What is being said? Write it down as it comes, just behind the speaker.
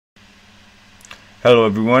Hello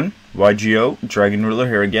everyone, YGODragonRuler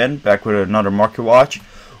here again, back with another market watch.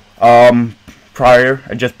 I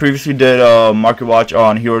just previously did a market watch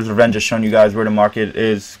on Heroes Revenge, just showing you guys where the market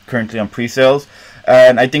is currently on pre-sales.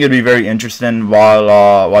 And I think it'd be very interesting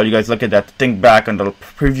while you guys look at that to think back on the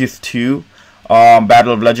previous two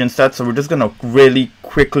Battle of Legends sets. So we're just gonna really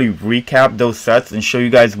quickly recap those sets and show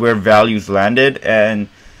you guys where values landed and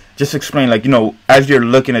just explain, like, as you're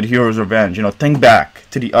looking at Heroes Revenge, think back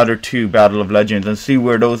to the other two Battle of Legends and see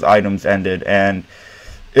where those items ended, and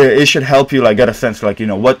it should help you, like, get a sense, like,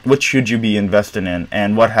 what should you be investing in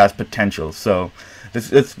and what has potential. So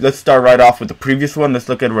let's start right off with the previous one. Let's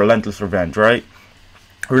look at Relentless Revenge, right?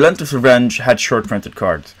 Relentless Revenge had short printed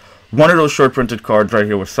cards. One of those short printed cards right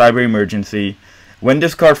here was Cyber Emergency. When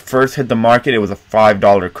this card first hit the market, it was a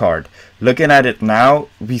 $5 card. Looking at it now,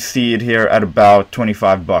 we see it here at about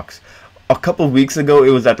 25 bucks. A couple weeks ago,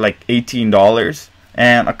 it was at like $18,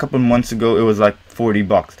 and a couple months ago, it was like 40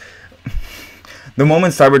 bucks. The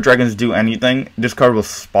moment Cyber Dragons do anything, this card will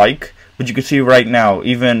spike. But you can see right now,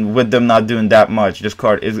 even with them not doing that much, this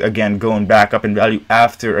card is again going back up in value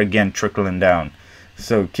after again trickling down.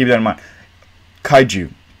 So keep that in mind.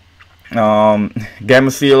 Kaiju.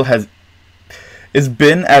 Gamma Seal it's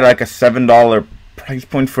been at like a $7 price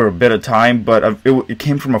point for a bit of time, but it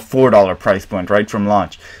came from a $4 price point right from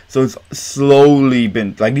launch. So it's slowly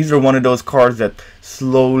been, like, these are one of those cards that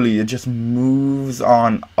slowly it just moves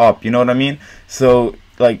on up, you know what I mean? So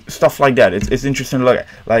like stuff like that, it's interesting to look at.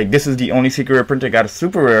 Like, this is the only secret rare print that got a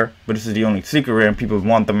super rare, but this is the only secret rare and people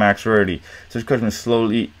want the max rarity. So this card's been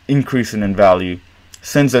slowly increasing in value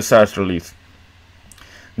since the set's release.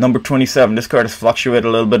 Number 27, this card has fluctuated a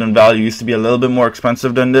little bit in value. It used to be a little bit more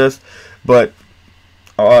expensive than this, but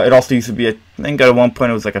it also used to be, I think at one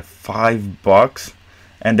point it was like at $5,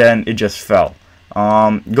 and then it just fell.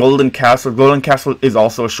 Golden Castle. Golden Castle is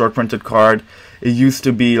also a short printed card. It used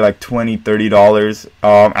to be like $20, $30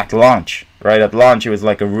 at launch, right? At launch, it was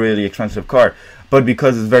like a really expensive card. But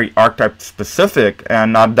because it's very archetype specific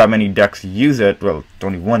and not that many decks use it, well,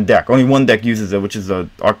 only one deck uses it, which is the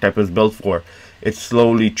archetype it was built for. It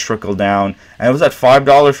slowly trickled down, and it was at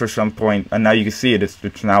 $5 for some point, and now you can see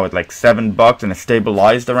it's now at like $7, and it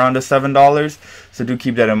stabilized around the $7. So do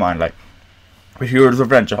keep that in mind. Like, with Heroes of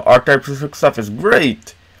Revenge, archetype specific stuff is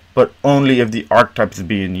great, but only if the archetype is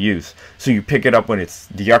being used. So you pick it up when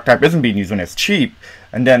the archetype isn't being used, when it's cheap,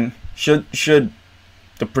 and then should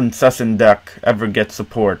the Princessin deck ever get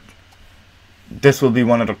support, this will be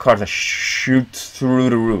one of the cards that shoots through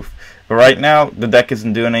the roof. But right now, the deck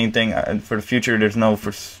isn't doing anything, and for the future, there's no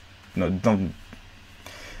foreseeable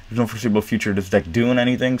future of this deck doing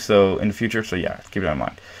anything. So in the future, so yeah, keep that in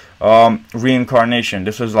mind. Reincarnation.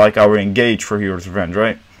 This is like our Engage for Heroes of Revenge,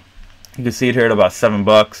 right? You can see it here at about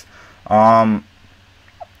 $7.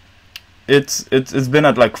 It's been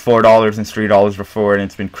at like $4 and $3 before, and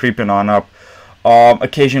it's been creeping on up.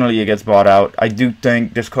 Occasionally it gets bought out. I do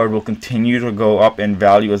think this card will continue to go up in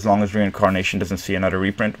value as long as Reincarnation doesn't see another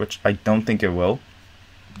reprint, which I don't think it will.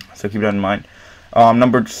 So keep that in mind.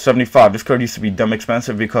 Number 75. This card used to be dumb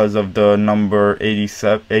expensive because of the number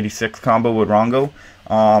 86 combo with Rongo,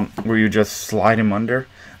 where you just slide him under.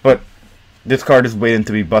 But this card is waiting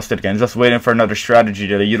to be busted again. It's just waiting for another strategy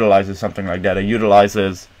that utilizes something like that. It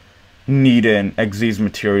utilizes Needin, Xyz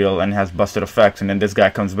material, and has busted effects, and then this guy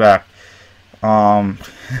comes back. And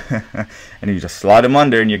you just slide him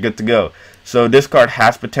under and you're good to go. So this card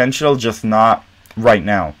has potential, just not right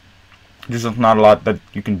now. There's just not a lot that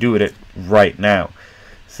you can do with it right now.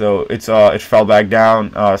 So it fell back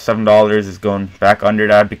down. $7 is going back under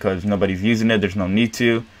that because nobody's using it. There's no need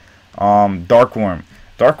to. Darkworm.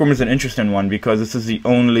 Darkworm is an interesting one because this is the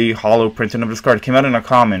only holo printing of this card. It came out in a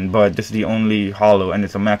common, but this is the only holo, and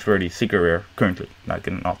it's a max rarity secret rare currently. Not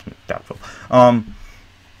getting an ultimate doubtful.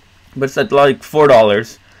 But it's at like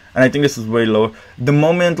 $4, and I think this is way lower. The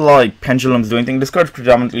moment like Pendulum's doing things, this card's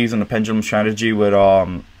predominantly using the Pendulum strategy with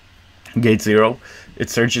Gate 0. It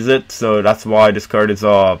searches it, so that's why this card is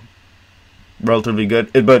relatively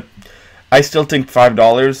good. But I still think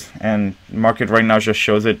 $5, and market right now just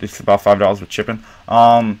shows it. It's about $5 with shipping.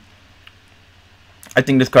 I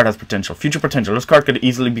think this card has potential, future potential. This card could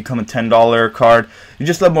easily become a $10 card. You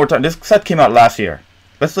just let more time. This set came out last year.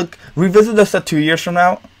 Let's revisit this set 2 years from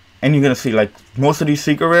now, and you're gonna see, like, most of these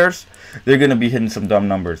secret rares, they're gonna be hitting some dumb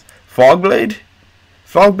numbers. Fogblade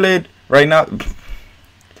right now,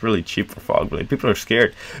 it's really cheap for Fogblade. People are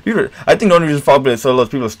scared. I think the only reason Fogblade is so low is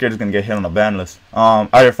people are scared it's gonna get hit on the ban list.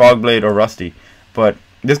 Either Fogblade or Rusty. But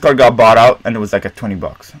this card got bought out, and it was like at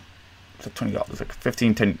 $20. It's like $20, like a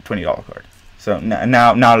 $15, $10, $20 card. So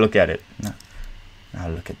now look at it. Now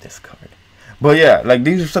look at this card. But yeah, like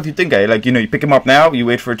these are stuff you think, like, you know, you pick them up now, you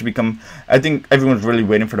wait for it to become. I think everyone's really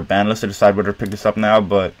waiting for the ban list to decide whether to pick this up now.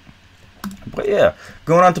 But yeah,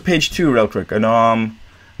 going on to page 2 real quick, and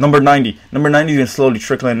number 90 has been slowly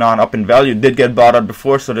trickling on up in value. It did get bought out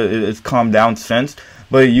before, so that it's calmed down since.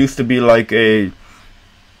 But it used to be like a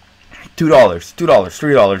 $2,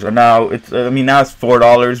 $3, and now it's I mean now it's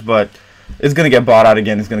 $4, but it's gonna get bought out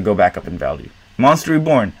again. It's gonna go back up in value. Monster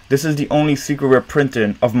Reborn. This is the only secret rare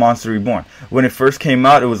printing of Monster Reborn. When it first came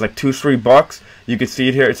out, it was like $2-3. You can see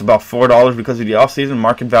it here. It's about $4 because of the off season.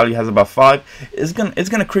 Market value has about $5. It's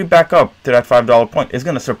gonna creep back up to that $5 point. It's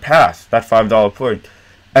gonna surpass that $5 point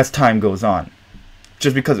as time goes on.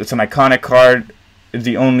 Just because it's an iconic card, it's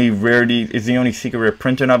the only rarity, it's the only secret rare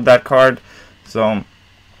printing of that card. So,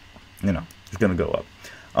 you know, it's gonna go up.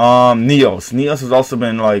 Neos has also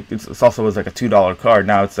been like, it's also was like a $2 card.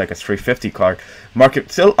 Now it's like a $3.50 card. Market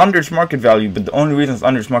still under its market value, but the only reason it's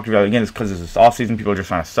under its market value again is because it's off season. People are just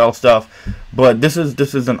trying to sell stuff. But this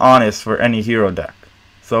is an honest for any hero deck.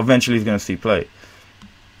 So eventually he's gonna see play.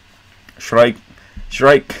 Shrike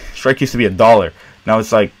used to be $1. Now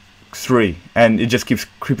it's like $3, and it just keeps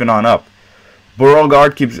creeping on up.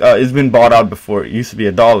 Beauregard keeps it's been bought out before. It used to be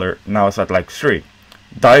 $1. Now it's at like $3.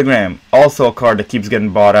 Diagram, also a card that keeps getting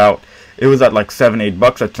bought out. It was at like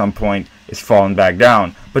 $7-8 at some point. It's falling back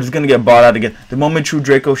down, but it's gonna get bought out again. The moment True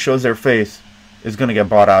Draco shows their face, it's gonna get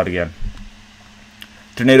bought out again.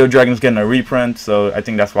 Tornado Dragon's getting a reprint, so I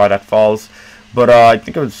think that's why that falls. But I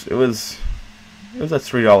think it was at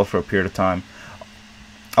 $3 for a period of time.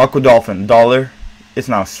 Aqua Dolphin, $1. It's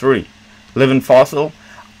now $3. Living Fossil,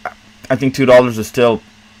 I think $2 is still.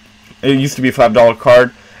 It used to be a $5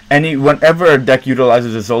 card. Whenever a deck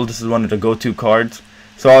utilizes its Zold, this is one of the go-to cards.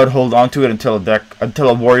 So I would hold on to it until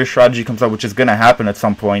a warrior strategy comes out, which is gonna happen at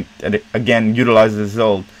some point, and it again utilizes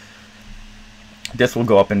Zold. This will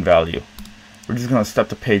go up in value. We're just gonna step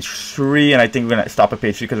to page 3, and I think we're gonna stop at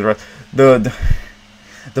page 3 because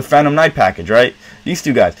the Phantom Knight package, right? These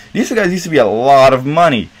two guys used to be a lot of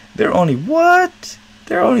money. They're only what?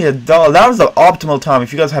 They're only $1. That was the optimal time.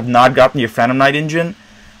 If you guys have not gotten your Phantom Knight engine,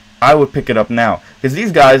 I would pick it up now, because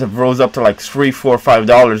these guys have rose up to like $3, $4,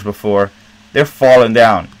 $5 before. They're falling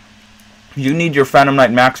down. You need your Phantom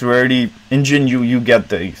Knight max rarity engine. You get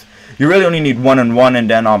these. You really only need 1 and 1, and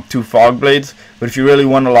then 2 fog blades. But if you really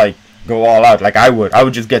want to like go all out, like I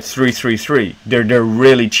would just get 3, 3, 3. They're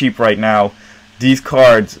really cheap right now. These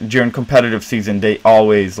cards during competitive season, they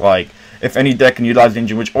always like, if any deck can utilize the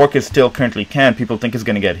engine, which Orchid still currently can. People think it's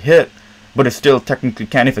gonna get hit, but it still technically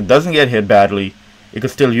can. If it doesn't get hit badly, it could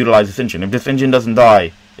still utilize this engine. If this engine doesn't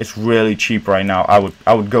die, it's really cheap right now.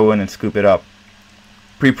 I would go in and scoop it up.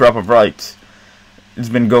 Pre-prep of Rights, it's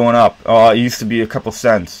been going up. It used to be a couple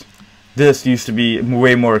cents. This used to be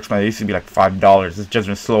way more expensive. It used to be like $5. It's just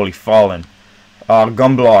been slowly falling.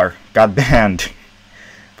 Gumblar got banned,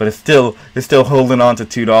 but it's still holding on to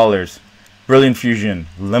 $2. Brilliant Fusion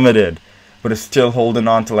limited, but it's still holding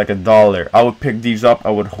on to like $1. I would pick these up.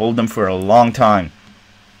 I would hold them for a long time.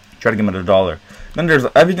 Try to give them at $1. Then there's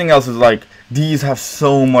everything else is like, these have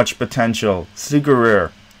so much potential. Secret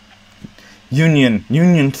Rare,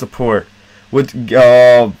 Union support. With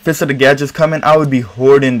Fist of the Gadgets coming, I would be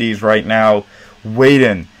hoarding these right now,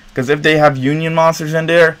 waiting. Because if they have Union monsters in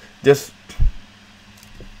there, that's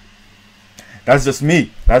just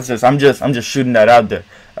me. I'm just shooting that out there.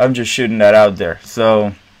 I'm just shooting that out there.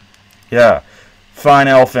 So yeah, Fine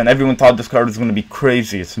Elephant. Everyone thought this card was going to be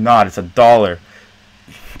crazy. It's not. It's $1.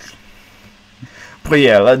 But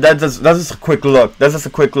yeah, that's just a quick look. That's just a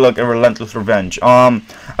quick look at Relentless Revenge. I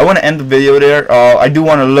want to end the video there. I do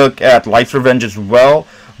want to look at Life's Revenge as well,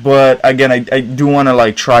 but again, I do want to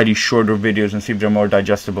like try these shorter videos and see if they're more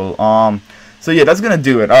digestible. So yeah, that's gonna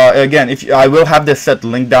do it. Again, I will have this set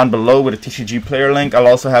linked down below with a TCGplayer link. I'll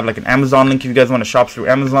also have like an Amazon link if you guys want to shop through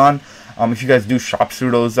Amazon. If you guys do shop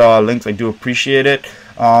through those links, I do appreciate it.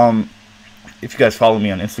 If you guys follow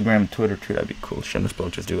me on Instagram, Twitter too, that'd be cool. Shameless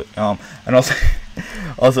plug, just do it. And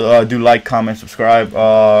also, do like, comment, subscribe.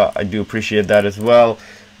 I do appreciate that as well.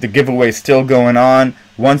 The giveaway is still going on.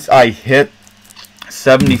 Once I hit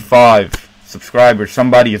 75 subscribers,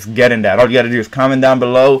 somebody is getting that. All you gotta do is comment down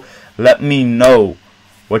below. Let me know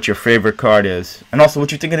what your favorite card is, and also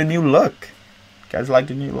what you think of the new look. You guys like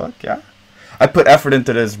the new look? Yeah, I put effort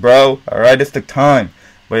into this, bro. All right, it's the time.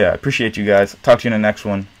 But yeah, I appreciate you guys. Talk to you in the next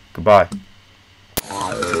one. Goodbye.